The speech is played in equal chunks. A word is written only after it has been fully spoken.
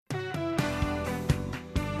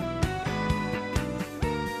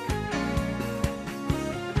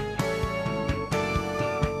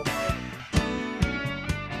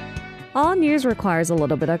All news requires a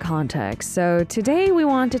little bit of context, so today we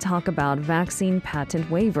want to talk about vaccine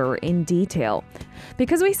patent waiver in detail.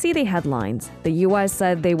 Because we see the headlines, the US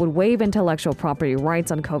said they would waive intellectual property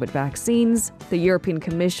rights on COVID vaccines, the European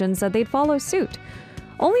Commission said they'd follow suit,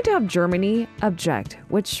 only to have Germany object,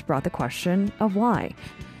 which brought the question of why.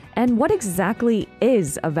 And what exactly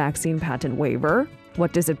is a vaccine patent waiver?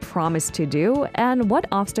 What does it promise to do? And what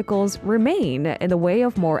obstacles remain in the way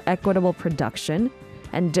of more equitable production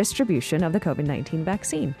and distribution of the COVID-19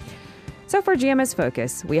 vaccine? So for GMS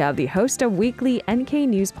Focus, we have the host of weekly NK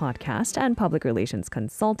News podcast and public relations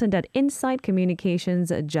consultant at Insight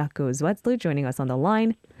Communications, Jacco Zwetsloot, joining us on the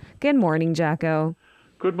line. Good morning, Jacco.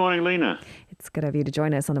 Good morning, Lena. It's good of you to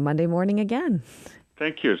join us on a Monday morning again.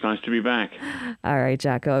 Thank you. It's nice to be back. All right,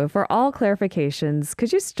 Jacco. For all clarifications,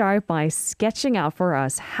 could you start by sketching out for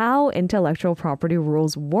us how intellectual property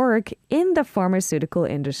rules work in the pharmaceutical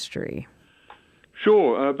industry?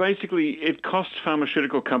 Sure. Basically, it costs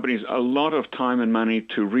pharmaceutical companies a lot of time and money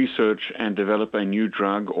to research and develop a new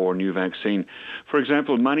drug or new vaccine. For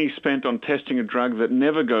example, money spent on testing a drug that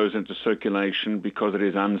never goes into circulation because it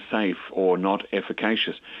is unsafe or not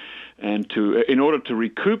efficacious. And in order to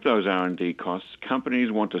recoup those R&D costs,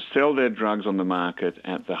 companies want to sell their drugs on the market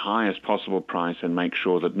at the highest possible price and make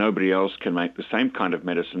sure that nobody else can make the same kind of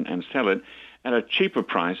medicine and sell it at a cheaper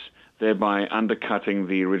price, thereby undercutting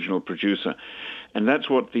the original producer. And that's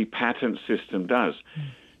what the patent system does.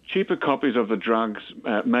 Cheaper copies of the drugs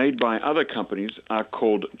made by other companies are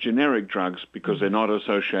called generic drugs because they're not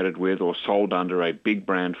associated with or sold under a big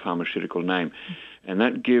brand pharmaceutical name. And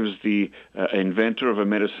that gives the inventor of a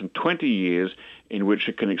medicine 20 years in which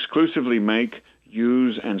it can exclusively make,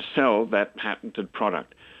 use, and sell that patented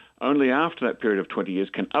product. Only after that period of 20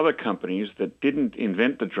 years can other companies that didn't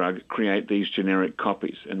invent the drug create these generic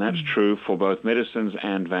copies. And that's true for both medicines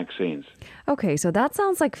and vaccines. Okay, so that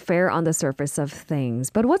sounds like fair on the surface of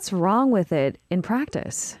things. But what's wrong with it in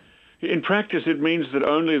practice? In practice, it means that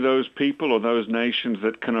only those people or those nations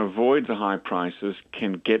that can avoid the high prices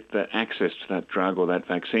can get the access to that drug or that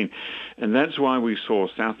vaccine. And that's why we saw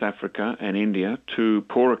South Africa and India, two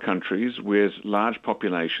poorer countries with large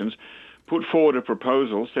populations, put forward a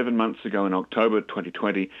proposal 7 months ago in October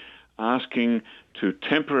 2020 asking to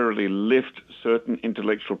temporarily lift certain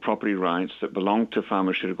intellectual property rights that belong to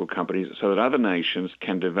pharmaceutical companies so that other nations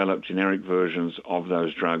can develop generic versions of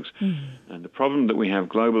those drugs. And the problem that we have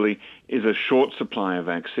globally is a short supply of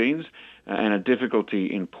vaccines and a difficulty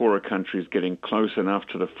in poorer countries getting close enough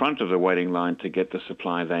to the front of the waiting line to get the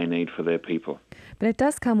supply they need for their people. But it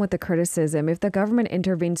does come with the criticism. If the government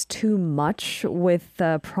intervenes too much with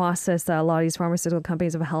the process that a lot of these pharmaceutical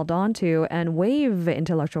companies have held on to and waive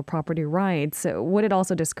intellectual property rights, would it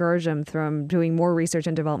also discourage them from doing more research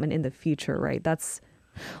and development in the future, right? That is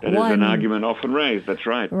an argument often raised. That's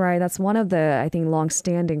right. Right. That's one of the, I think,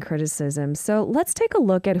 long-standing criticisms. So let's take a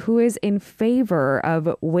look at who is in favor of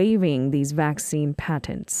waiving these vaccine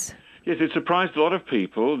patents. Yes, it surprised a lot of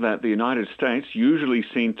people that the United States, usually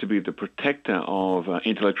seen to be the protector of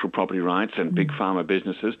intellectual property rights and big pharma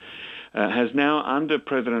businesses, has now, under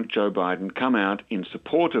President Joe Biden, come out in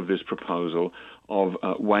support of this proposal of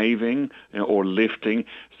waiving or lifting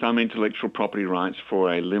some intellectual property rights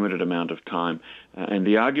for a limited amount of time. And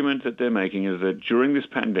the argument that they're making is that during this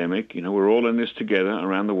pandemic, we're all in this together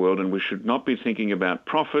around the world, and we should not be thinking about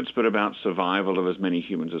profits, but about survival of as many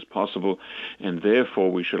humans as possible. And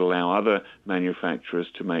therefore, we should allow other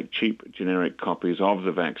manufacturers to make cheap generic copies of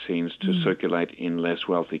the vaccines to circulate in less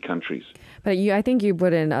wealthy countries. But I think you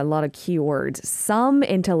put in a lot of key words. Some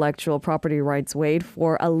intellectual property rights waived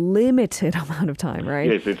for a limited amount of time,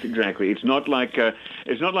 right? Yes, exactly. It's not like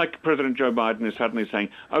President Joe Biden is suddenly saying,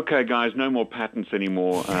 "Okay, guys, no more patents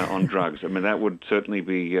anymore on drugs." I mean, that would certainly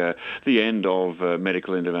be the end of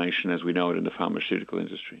medical innovation as we know it in the pharmaceutical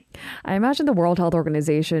industry. I imagine the World Health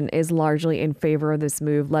Organization is largely in favor of this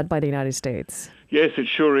move, led by the United States. Yes, it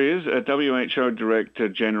sure is. WHO Director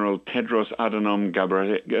General Tedros Adhanom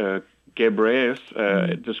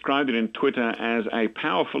Ghebreyesus described it in Twitter as a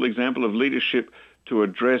powerful example of leadership to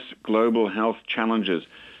address global health challenges.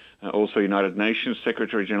 Also, United Nations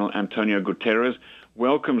Secretary General Antonio Guterres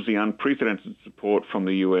welcomes the unprecedented support from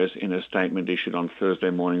the U.S. in a statement issued on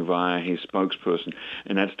Thursday morning via his spokesperson.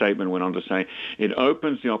 And that statement went on to say, it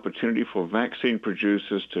opens the opportunity for vaccine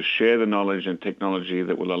producers to share the knowledge and technology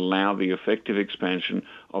that will allow the effective expansion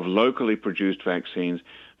of locally produced vaccines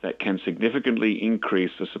that can significantly increase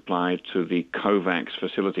the supply to the COVAX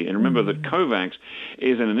facility. And remember that COVAX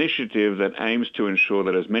is an initiative that aims to ensure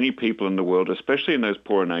that as many people in the world, especially in those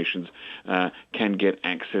poorer nations, can get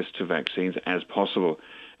access to vaccines as possible.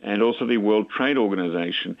 And also the World Trade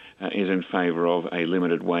Organization is in favor of a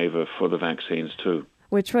limited waiver for the vaccines too.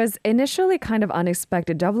 Which was initially kind of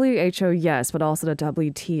unexpected. WHO, yes, but also the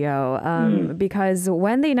WTO. Because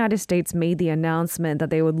when the United States made the announcement that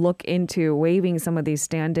they would look into waiving some of these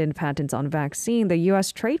stand-in patents on vaccine, the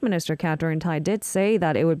U.S. Trade Minister, Katherine Tai, did say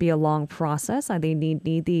that it would be a long process and they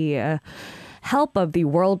need the help of the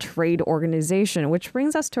World Trade Organization, which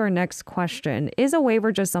brings us to our next question. Is a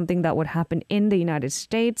waiver just something that would happen in the United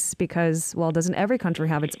States? Because, well, doesn't every country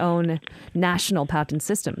have its own national patent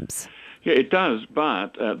systems? Yeah, it does,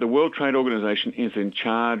 but the World Trade Organization is in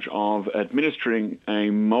charge of administering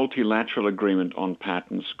a multilateral agreement on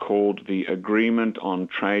patents called the Agreement on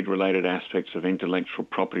Trade-Related Aspects of Intellectual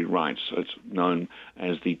Property Rights. So it's known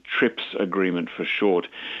as the TRIPS agreement for short.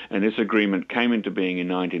 And this agreement came into being in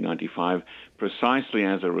 1995 precisely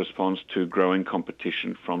as a response to growing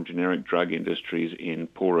competition from generic drug industries in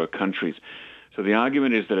poorer countries. So the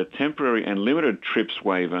argument is that a temporary and limited TRIPS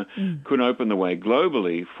waiver could open the way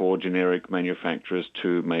globally for generic manufacturers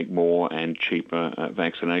to make more and cheaper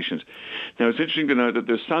vaccinations. Now, it's interesting to note that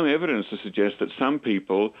there's some evidence to suggest that some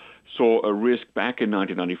people saw a risk back in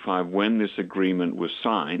 1995 when this agreement was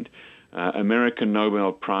signed. American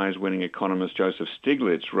Nobel Prize-winning economist Joseph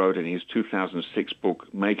Stiglitz wrote in his 2006 book,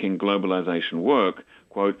 Making Globalization Work,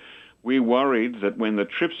 quote, "We worried that when the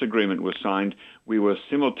TRIPS agreement was signed, we were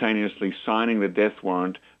simultaneously signing the death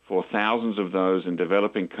warrant for thousands of those in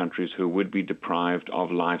developing countries who would be deprived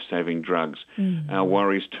of life-saving drugs." Our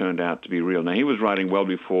worries turned out to be real. Now, he was writing well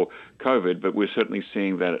before COVID, but we're certainly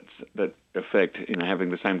seeing that effect in having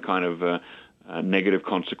the same kind of negative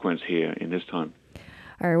consequence here in this time.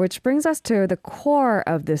 All right, which brings us to the core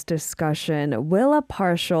of this discussion. Will a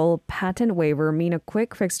partial patent waiver mean a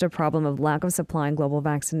quick fix to the problem of lack of supply and global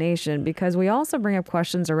vaccination? Because we also bring up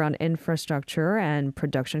questions around infrastructure and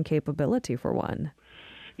production capability, for one.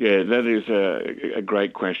 Yeah, that is a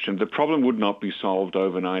great question. The problem would not be solved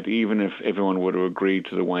overnight, even if everyone were to agree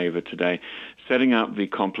to the waiver today. Setting up the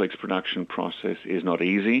complex production process is not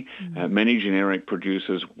easy. Many generic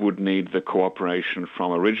producers would need the cooperation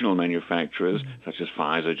from original manufacturers, such as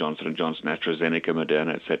Pfizer, Johnson & Johnson, AstraZeneca,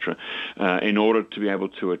 Moderna, etc., in order to be able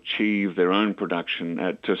to achieve their own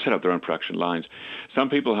production, to set up their own production lines. Some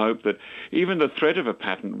people hope that even the threat of a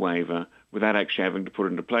patent waiver, without actually having to put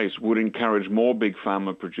it into place, would encourage more big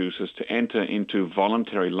pharma producers to enter into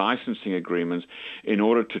voluntary licensing agreements in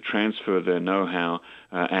order to transfer their know-how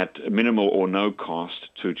at minimal or no cost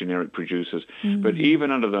to generic producers. But even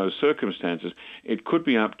under those circumstances, it could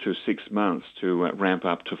be up to 6 months to ramp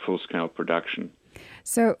up to full-scale production.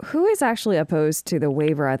 So who is actually opposed to the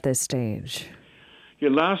waiver at this stage? Yeah,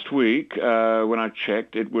 last week, when I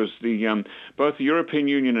checked, it was both the European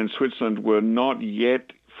Union and Switzerland were not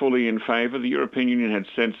yet fully in favor. The European Union had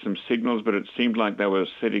sent some signals, but it seemed like they were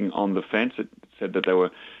sitting on the fence. It said that they were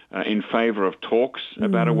in favor of talks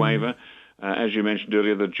about a waiver. As you mentioned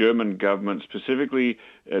earlier, the German government specifically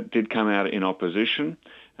did come out in opposition.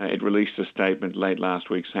 It released a statement late last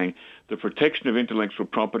week saying the protection of intellectual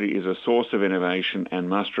property is a source of innovation and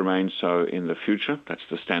must remain so in the future. That's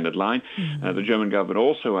the standard line. The German government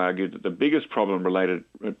also argued that the biggest problem related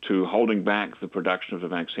to holding back the production of the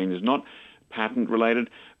vaccine is not patent-related,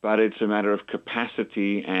 but it's a matter of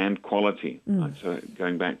capacity and quality. Right? So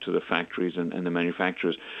going back to the factories and the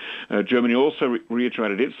manufacturers. Germany also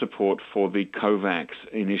reiterated its support for the COVAX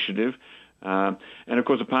initiative. And of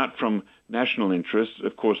course, apart from national interests,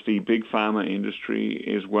 of course, the big pharma industry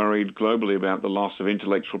is worried globally about the loss of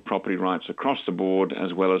intellectual property rights across the board,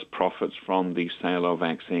 as well as profits from the sale of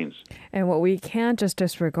vaccines. And what we can't just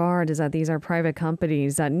disregard is that these are private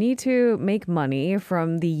companies that need to make money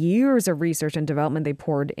from the years of research and development they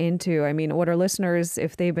poured into. I mean, what our listeners,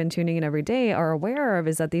 if they've been tuning in every day, are aware of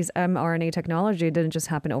is that these mRNA technology didn't just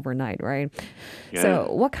happen overnight, right? Yeah. So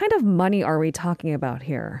what kind of money are we talking about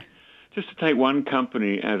here? Just to take one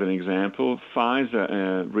company as an example,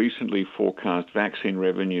 Pfizer recently forecast vaccine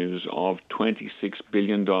revenues of $26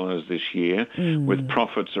 billion this year, with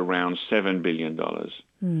profits around $7 billion.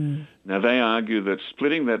 Now, they argue that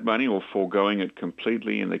splitting that money or foregoing it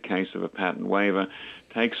completely in the case of a patent waiver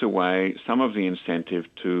takes away some of the incentive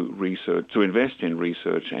to invest in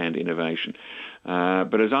research and innovation.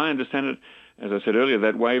 But as I understand it, as I said earlier,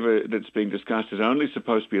 that waiver that's being discussed is only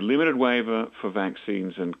supposed to be a limited waiver for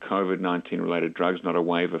vaccines and COVID-19 related drugs, not a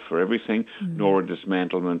waiver for everything, nor a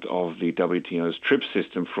dismantlement of the WTO's TRIPS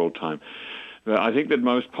system for all time. But I think that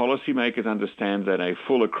most policymakers understand that a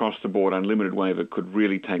full across-the-board unlimited waiver could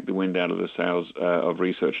really take the wind out of the sails of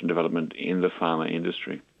research and development in the pharma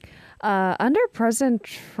industry. Under President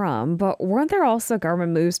Trump, but weren't there also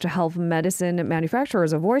government moves to help medicine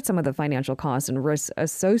manufacturers avoid some of the financial costs and risks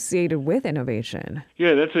associated with innovation?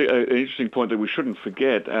 Yeah, that's an interesting point that we shouldn't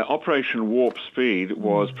forget. Operation Warp Speed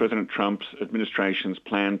was President Trump's administration's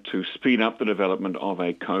plan to speed up the development of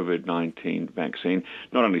a COVID-19 vaccine.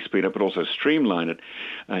 Not only speed up, but also streamline it.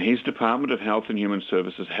 His Department of Health and Human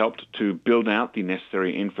Services helped to build out the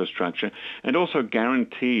necessary infrastructure and also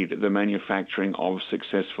guaranteed the manufacturing of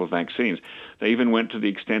successful vaccines. They even went to the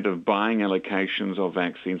extent of buying allocations of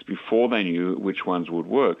vaccines before they knew which ones would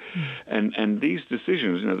work. And these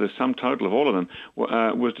decisions, the sum total of all of them,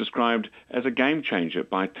 was described as a game changer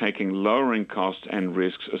by lowering costs and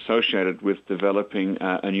risks associated with developing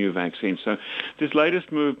a new vaccine. So this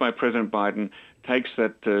latest move by President Biden takes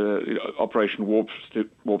that Operation Warp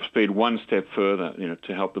Speed one step further,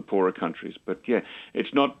 to help the poorer countries. But yeah,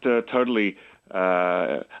 it's not totally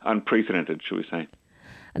unprecedented, shall we say.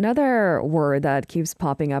 Another word that keeps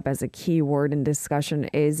popping up as a key word in discussion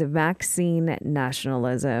is vaccine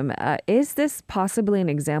nationalism. Is this possibly an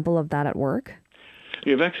example of that at work?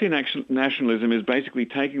 Yeah, vaccine nationalism is basically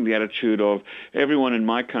taking the attitude of everyone in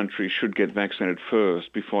my country should get vaccinated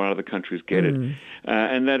first before other countries get it.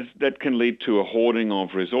 And that can lead to a hoarding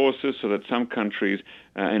of resources so that some countries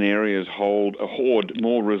and areas hoard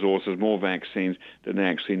more resources, more vaccines than they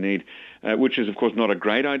actually need, which is, of course, not a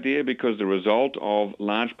great idea because the result of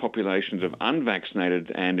large populations of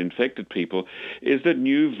unvaccinated and infected people is that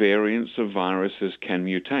new variants of viruses can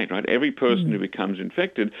mutate, right? Every person who becomes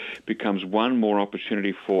infected becomes one more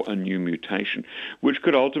opportunity for a new mutation, which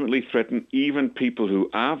could ultimately threaten even people who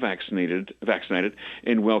are vaccinated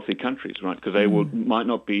in wealthy countries, right? Because they might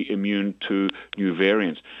not be immune to new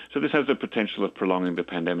variants. So this has the potential of prolonging the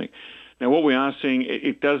pandemic. Now, what we are seeing,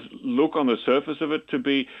 it does look on the surface of it to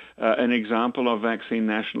be an example of vaccine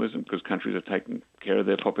nationalism because countries are taking care of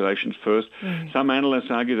their populations first. Some analysts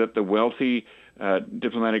argue that the wealthy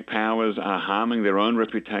diplomatic powers are harming their own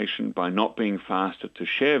reputation by not being faster to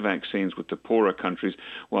share vaccines with the poorer countries,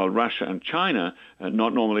 while Russia and China,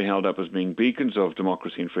 not normally held up as being beacons of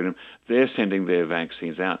democracy and freedom, they're sending their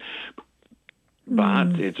vaccines out.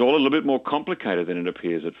 But it's all a little bit more complicated than it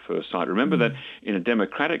appears at first sight. Remember that in a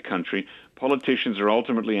democratic country, politicians are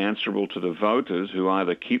ultimately answerable to the voters who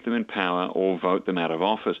either keep them in power or vote them out of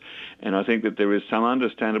office. And I think that there is some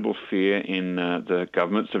understandable fear in the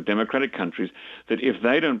governments of democratic countries that if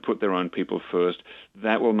they don't put their own people first,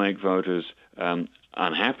 that will make voters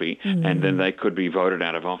unhappy, and then they could be voted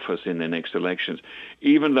out of office in their next elections.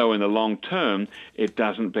 Even though in the long term, it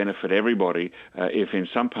doesn't benefit everybody if in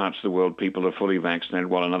some parts of the world people are fully vaccinated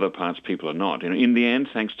while in other parts people are not. In the end,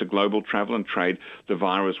 thanks to global travel and trade, the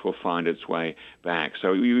virus will find its way back.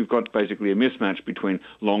 So you've got basically a mismatch between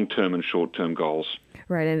long-term and short-term goals.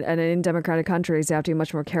 Right, and in democratic countries, you have to be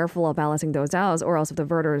much more careful of balancing those out, or else if the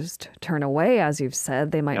voters turn away, as you've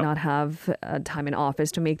said, they might not have time in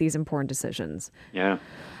office to make these important decisions. Yeah.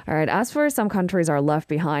 All right, as for some countries are left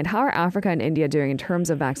behind, how are Africa and India doing in terms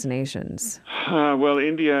of vaccinations? Well,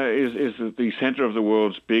 India is the center of the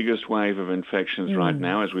world's biggest wave of infections right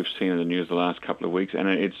now, as we've seen in the news the last couple of weeks, and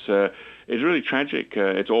it's really tragic.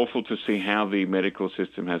 It's awful to see how the medical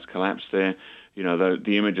system has collapsed there.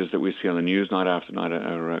 The images that we see on the news night after night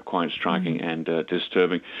are quite striking and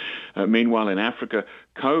disturbing. Meanwhile, in Africa,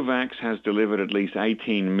 COVAX has delivered at least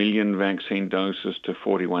 18 million vaccine doses to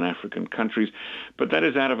 41 African countries, but that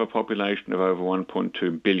is out of a population of over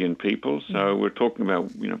 1.2 billion people. So we're talking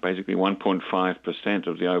about, basically 1.5%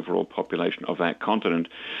 of the overall population of that continent.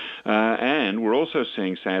 And we're also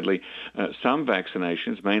seeing, sadly, some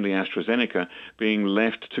vaccinations, mainly AstraZeneca, being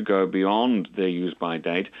left to go beyond their use-by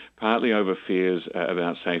date, partly over fears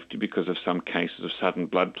about safety because of some cases of sudden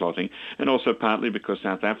blood clotting, and also partly because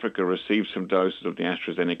South Africa received some doses of the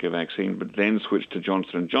AstraZeneca vaccine, but then switched to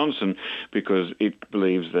Johnson & Johnson because it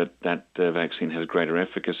believes that vaccine has greater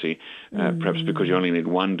efficacy, perhaps because you only need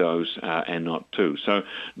one dose and not two. So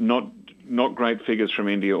not great figures from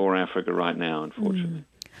India or Africa right now, unfortunately.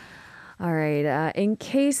 All right. In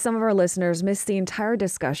case some of our listeners missed the entire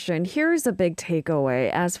discussion, here's a big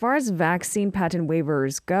takeaway. As far as vaccine patent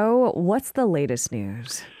waivers go, what's the latest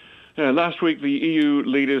news? Last week, the EU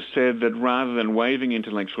leaders said that rather than waiving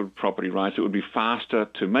intellectual property rights, it would be faster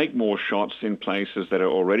to make more shots in places that are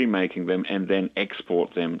already making them and then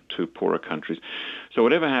export them to poorer countries. So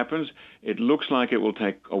whatever happens, it looks like it will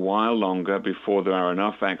take a while longer before there are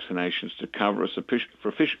enough vaccinations to cover a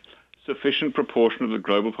sufficient proportion of the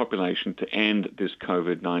global population to end this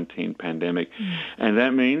COVID-19 pandemic. And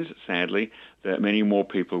that means, sadly, that many more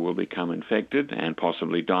people will become infected and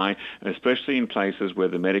possibly die, especially in places where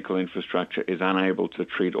the medical infrastructure is unable to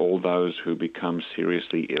treat all those who become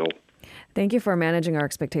seriously ill. Thank you for managing our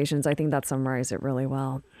expectations. I think that summarized it really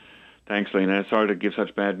well. Thanks, Lena. Sorry to give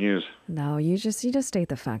such bad news. No, you just state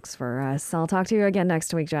the facts for us. I'll talk to you again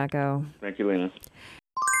next week, Jacko. Thank you, Lena.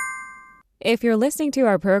 If you're listening to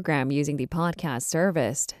our program using the podcast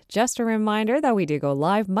service, just a reminder that we do go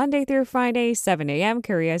live Monday through Friday, 7 a.m.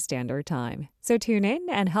 Korea Standard Time. So tune in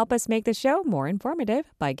and help us make the show more informative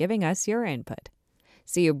by giving us your input.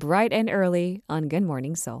 See you bright and early on Good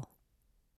Morning Seoul.